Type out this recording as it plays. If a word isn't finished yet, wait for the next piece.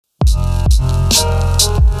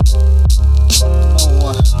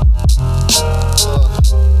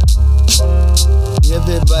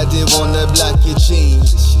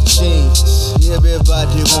genius, genius.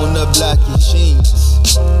 Everybody wanna block your genius.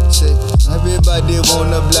 Say, everybody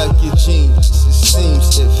wanna block your genius. It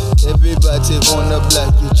seems if everybody wanna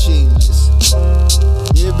block your genius.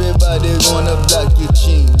 Everybody wanna block your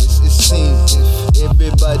genius. It seems if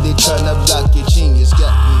everybody tryna block your genius.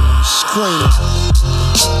 Got me screaming.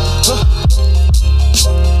 Huh.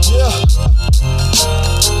 Yeah.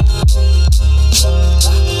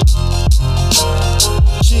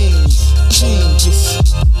 Genius,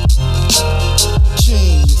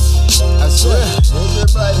 genius. I swear,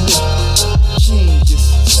 everybody. Genius,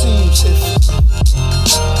 seems if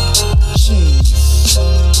genius.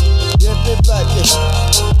 Everybody.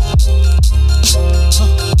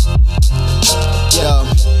 Yeah.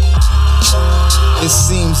 It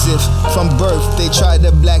seems if from birth they try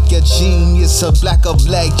to black a genius, a black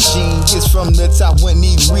genius from the top when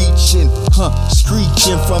he reaching,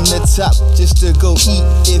 screeching from the top just to go eat.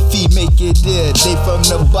 If he make it there, they from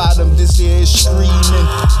the bottom just here screaming,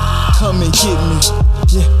 come and get me,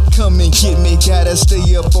 yeah, come and get me. Gotta stay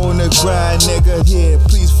up on the grind, nigga, yeah,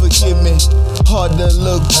 please forgive me. Hard to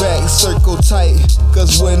look back, circle tight,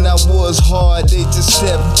 cause when I was hard they just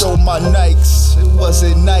stepped on my Nikes. It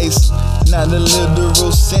wasn't nice, not a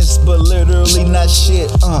literal sense, but literally not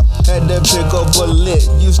shit. Had to pick up a lit,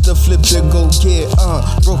 used to flip to go get.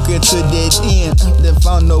 Broke it to that end, then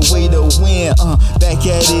found a way to win. Back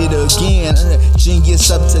at it again,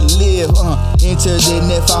 genius up to live. Entered the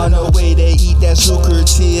net, found a way to eat that's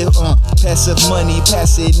lucrative. Passive money,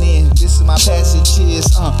 pass it in. This is my passages.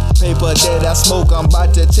 Paper that I smoke, I'm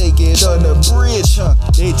about to take it on the bridge.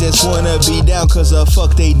 They just wanna be down cause the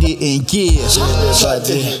fuck they didn't give.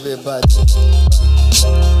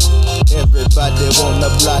 Everybody wanna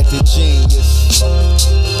block the genius.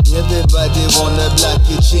 Everybody wanna block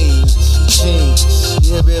your genius.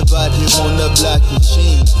 Everybody wanna block your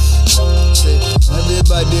genius.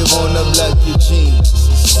 Everybody wanna block your genius.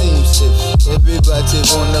 It seems if everybody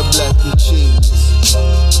wanna block your genius.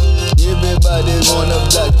 Everybody wanna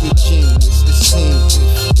block your genius. It seems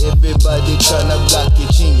if everybody tryna block your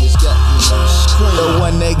genius. Got me screaming. The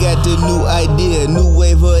one that got the new idea, new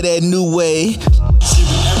wave of that new way.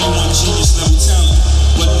 Giving everyone genius level talent.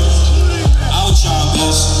 What our job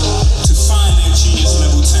is to find that genius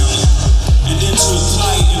level talent and then to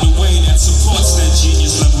apply it in a way that supports that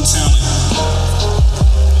genius level talent.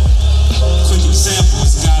 Quick example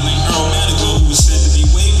is a guy named Earl Manigault who was said to be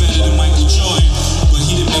way better than Michael Jordan, but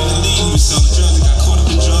he didn't make the league. He was selling drugs, he got caught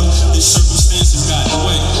up in drugs, his circumstances got in the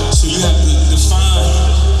way. So you have to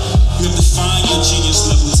define your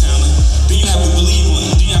genius level talent. Then you have to believe in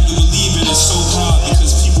it. Then you have to believe in it so hard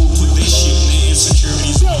because people put their shit and their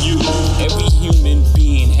insecurities on you. Every human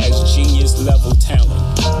being has genius level talent.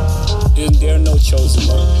 There are no chosen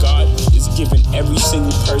one. God is giving every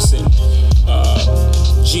single person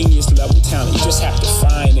genius level talent. You just have to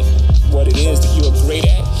find what it is that you're great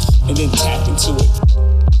at and then tap into it.